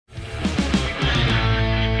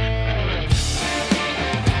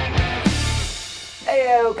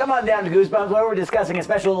Come on down to Goosebumps, where we're discussing a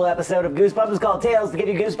special episode of Goosebumps called Tales to Give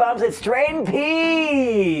You Goosebumps. It's Strained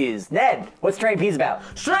Peas. Ned, what's Strained Peas about?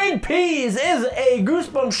 Strained Peas is a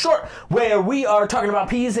Goosebumps short where we are talking about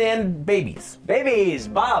peas and babies. Babies.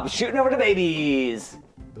 Bob, shooting over to babies.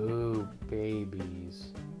 Boo, babies.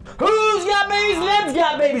 Who's got babies? Ned's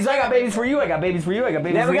got babies. I got babies for you. I got babies for you. I got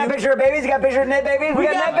babies Ned, for we you. got a picture of babies. You got a picture of Ned babies. We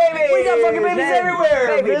got Ned babies. We got fucking babies Ned, everywhere.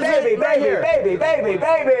 Baby, baby, right baby, here. baby, baby,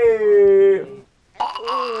 baby.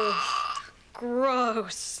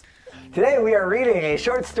 Gross. Today we are reading a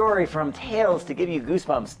short story from Tales to Give You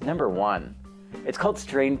Goosebumps #1. It's called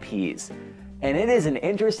Strained Peas. And it is an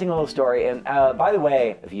interesting little story. And by the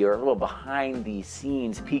way, if you're a little behind the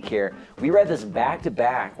scenes peek here, we read this back to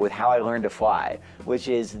back with How I Learned to Fly, which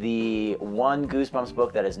is the one Goosebumps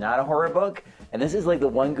book that is not a horror book. And this is like the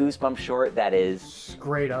one Goosebumps short that is...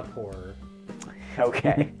 Straight up horror.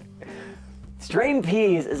 Okay. Strained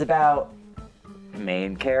Peas is about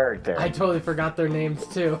main character. I totally forgot their names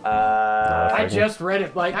too. I just read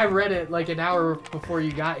it, I read it like an hour before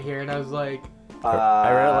you got here, and I was like...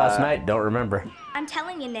 I read it last night, don't remember. I'm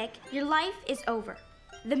telling you, Nick, your life is over.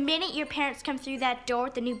 The minute your parents come through that door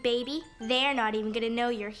with the new baby, they're not even gonna know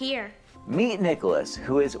you're here. Meet Nicholas,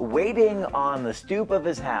 who is waiting on the stoop of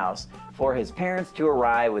his house for his parents to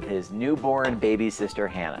arrive with his newborn baby sister,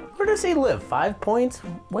 Hannah. Where does he live? 5 Points?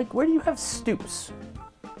 Like, where do you have stoops?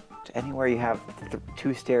 Anywhere you have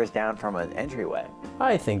 2 stairs down from an entryway.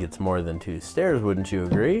 I think it's more than 2 stairs, wouldn't you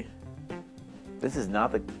agree? This is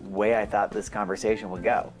not the way I thought this conversation would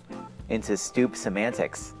go. Into stoop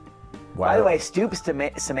semantics. Wow. By the way, stoop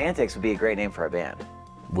semantics would be a great name for a band.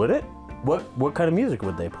 Would it? What kind of music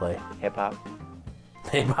would they play? Hip hop.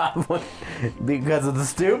 Hip hop? Because of the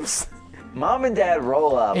stoops? Mom and Dad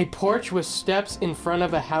roll up. A porch with steps in front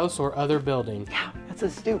of a house or other building. Yeah, that's a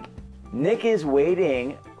stoop. Nick is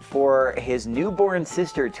waiting for his newborn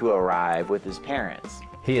sister to arrive with his parents.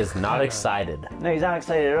 He is not excited. No, he's not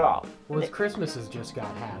excited at all. Well, his Christmas has just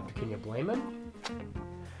got halved. Can you blame him?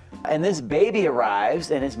 And this baby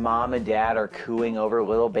arrives, and his mom and dad are cooing over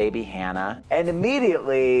little baby Hannah. And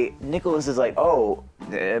immediately, Nicholas is like, oh,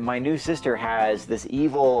 my new sister has this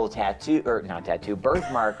evil tattoo, or not tattoo,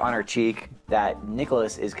 birthmark on her cheek that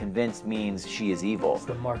Nicholas is convinced means she is evil. It's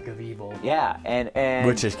the mark of evil. Yeah, and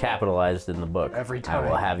Which is capitalized in the book. Every time. I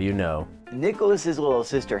will have you know. Nicholas's little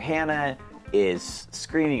sister Hannah is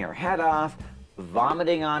screaming her head off,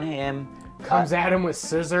 vomiting on him. Comes at him with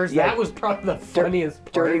scissors. Yeah. That was probably the funniest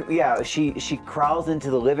part. Yeah, she crawls into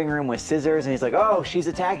the living room with scissors, and he's like, oh, she's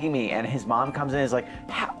attacking me. And his mom comes in and is like,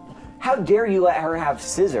 how dare you let her have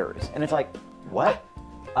scissors? And it's like, what?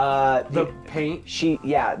 The paint?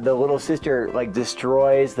 The little sister like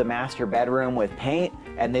destroys the master bedroom with paint,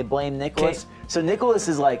 and they blame Nicholas. So Nicholas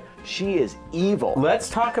is like, she is evil. Let's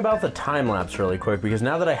talk about the time lapse really quick, because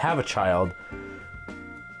now that I have a child,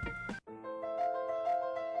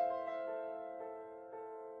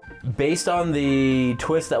 based on the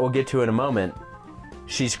twist that we'll get to in a moment,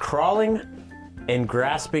 she's crawling and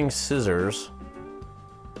grasping scissors.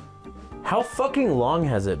 How fucking long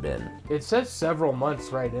has it been? It says several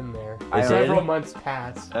months right in there. I Several months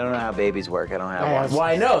past. I don't know how babies work. I don't have one. Well,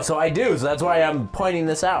 I know, so I do, so that's why I'm pointing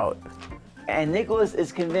this out. And Nicholas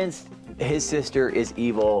is convinced his sister is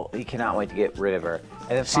evil. He cannot wait to get rid of her. And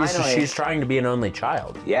then finally, She's trying to be an only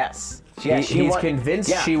child. yes. He's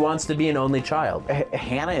convinced she wants to be an only child.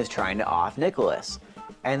 Hannah is trying to off Nicholas.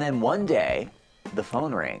 And then one day, the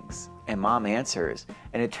phone rings, and Mom answers.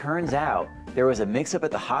 And it turns out there was a mix-up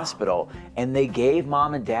at the hospital, and they gave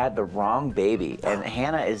Mom and Dad the wrong baby. And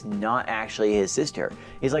Hannah is not actually his sister.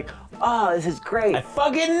 He's like, oh, this is great. I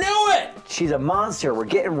fucking knew it! She's a monster. We're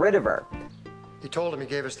getting rid of her. He told him he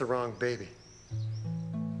gave us the wrong baby.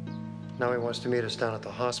 Now he wants to meet us down at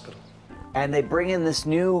the hospital. And they bring in this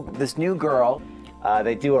new girl.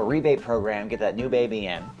 They do a rebate program, get that new baby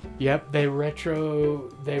in. Yep, they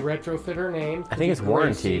retrofit her name. I think it's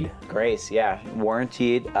warranted. Grace, yeah,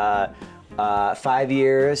 warranted. 5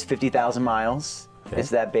 years, 50,000 miles. Okay. It's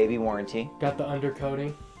that baby warranty. Got the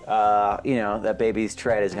undercoating. That baby's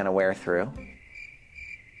tread is gonna wear through.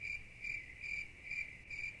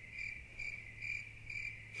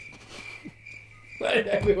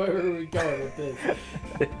 Where are we going with this?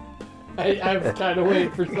 I'm trying to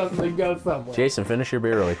wait for something to go somewhere. Jason, finish your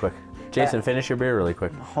beer really quick. Jason, finish your beer really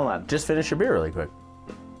quick. Hold on. Just finish your beer really quick.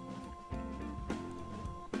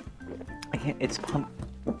 I can't, it's pump.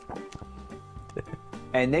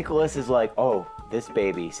 And Nicholas is like, oh, this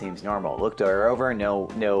baby seems normal. Looked her over,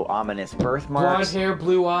 no ominous birthmarks. Blonde hair,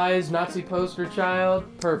 blue eyes, Nazi poster child.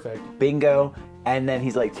 Perfect. Bingo. And then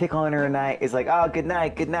he's like tickling her at night. He's like, oh, good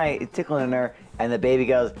night, good night. He's tickling her. And the baby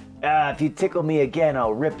goes, If you tickle me again,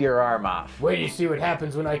 I'll rip your arm off. Wait till you see what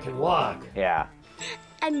happens when I can walk. Yeah.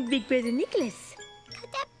 I'm Big Brother Nicholas.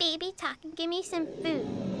 Let that baby talk and give me some food.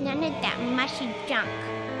 None of that mushy junk.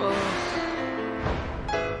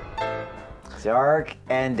 Dark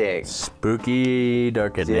ending. Spooky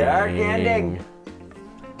dark ending. Dark ending.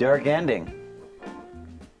 Dark ending.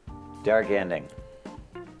 Dark ending.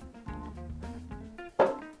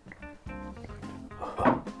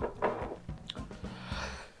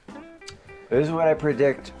 This is what I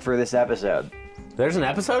predict for this episode. There's an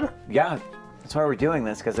episode? Yeah, that's why we're doing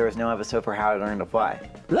this, because there was no episode for How I Learned to Fly.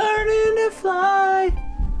 Learning to fly,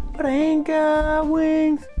 but I ain't got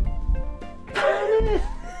wings.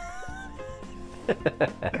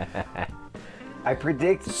 I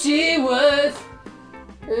predict. She was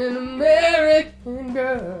an American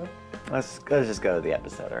girl. Let's just go to the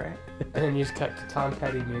episode, all right? And then you just cut to Tom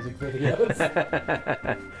Petty music videos.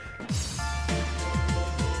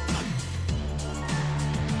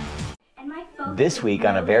 This week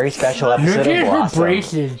on a very special episode of Blossom.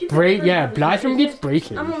 braces. Blossom gets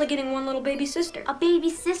braces. I'm only getting one little baby sister. A baby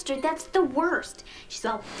sister? That's the worst. She's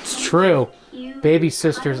all... It's true. Baby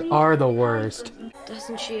sisters are the worst.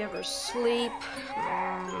 Doesn't she ever sleep?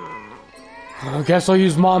 I guess I'll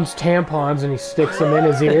use Mom's tampons and he sticks them in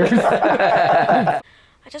his ears. I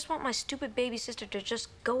just want my stupid baby sister to just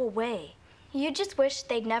go away. You just wish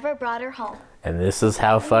they'd never brought her home. And this is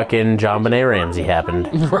how fucking John Benet Ramsey happened.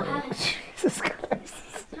 Jesus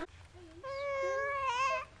Christ.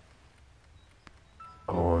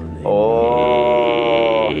 Oh.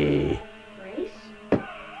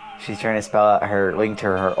 She's trying to spell out her link to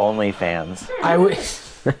her OnlyFans. I wish.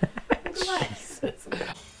 Jesus.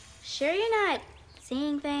 Sure you're not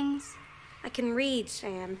seeing things? I can read,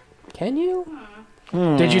 Sam. Can you?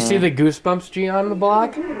 Did you see the Goosebumps G on the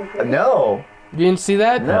block? No. You didn't see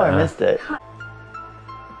that? No, I missed it.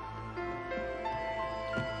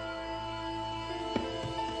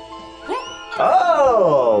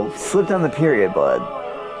 Oh! Slipped on the period blood.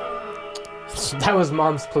 That was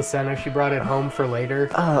Mom's placenta. She brought it home for later.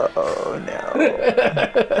 Oh, no.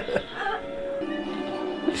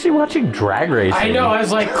 Is she watching drag racing? I know, I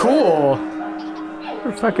was like, cool.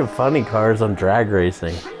 We're fucking funny cars on drag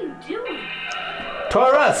racing.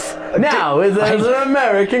 Taurus now is an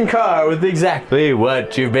American car with exactly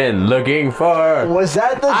what you've been looking for. Was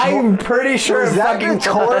that the... I'm pretty sure was that the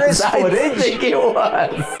Taurus footage? I think it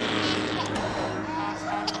was.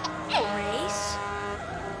 Grace?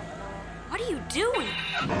 What are you doing?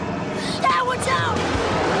 Ah, watch out!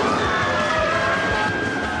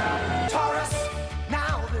 Taurus,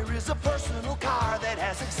 now there is a personal car that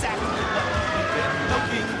has exactly what you've been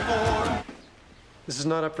looking for. This is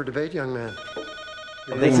not up for debate, young man.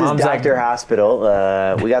 This is Dr. Hospital.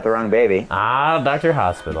 We got the wrong baby. Ah, Dr.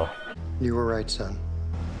 Hospital. You were right, son.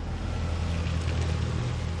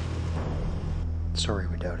 Sorry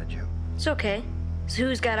we doubted you. It's okay. So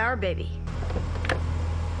who's got our baby?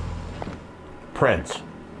 Prince.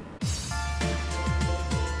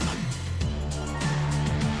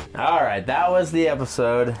 All right, that was the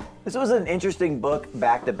episode. This was an interesting book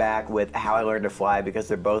back to back with How I Learned to Fly because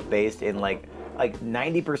they're both based in like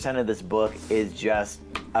 90% of this book is just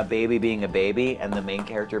a baby being a baby and the main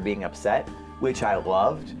character being upset, which I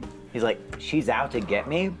loved. He's like, she's out to get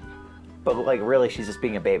me, but like really she's just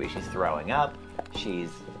being a baby. She's throwing up. She's,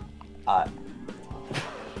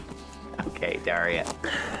 okay, Daria.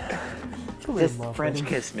 Just French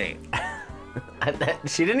kiss me.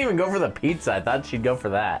 She didn't even go for the pizza. I thought she'd go for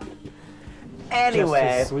that.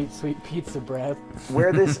 Anyway, just sweet, sweet pizza breath.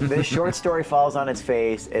 Where this short story falls on its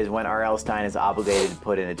face is when R.L. Stine is obligated to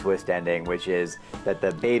put in a twist ending, which is that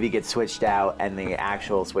the baby gets switched out and the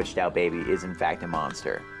actual switched out baby is in fact a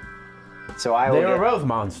monster. So They were both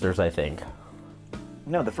monsters, I think.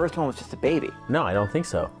 No, the first one was just a baby. No, I don't think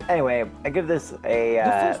so. Anyway, I give this a...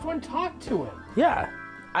 The first one talked to him. Yeah.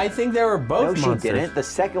 I think they were both No, monsters. she didn't. The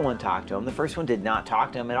second one talked to him. The first one did not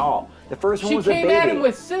talk to him at all. The first one was a She baby. came at him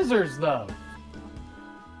with scissors, though.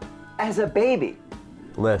 As a baby.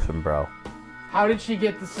 Listen, bro. How did she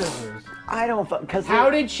get the scissors? I don't... Because How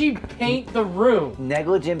did she paint the room?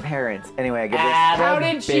 Negligent parents. Anyway, I give this... How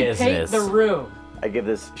did she paint the room? I give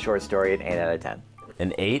this short story an 8 out of 10.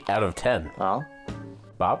 An 8 out of 10. Well,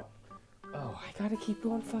 Bob? Oh, I gotta keep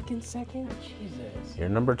going fucking second? Jesus. You're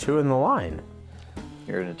number 2 in the line.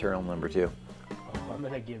 You're an eternal number 2. Oh, I'm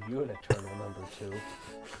gonna give you an eternal number 2.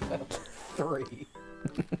 3.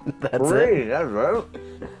 That's Three, it. that's right.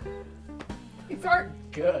 These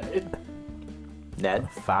aren't good. Ned?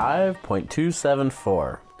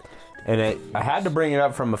 5.274. And I had to bring it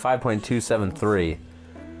up from a 5.273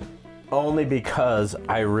 only because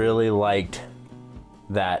I really liked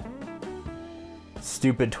that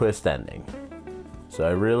stupid twist ending. So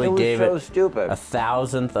I really It was gave so it stupid.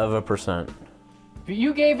 1,000%.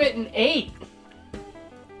 You gave it an 8.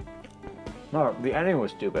 No, the ending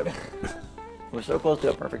was stupid. It was so close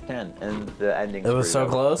to a perfect 10, and the ending. It was so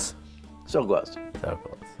close? So close. So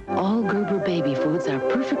close. All Gerber baby foods are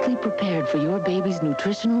perfectly prepared for your baby's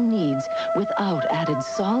nutritional needs without added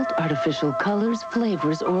salt, artificial colors,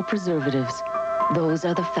 flavors, or preservatives. Those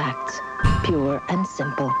are the facts, pure and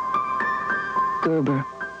simple. Gerber.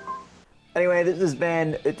 Anyway, this has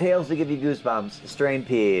been Tales to Give You Goosebumps, Strained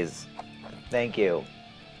Peas. Thank you.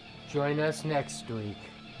 Join us next week.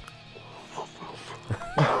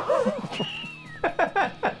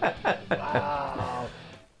 Wow.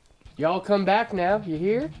 Y'all come back now, you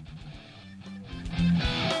hear?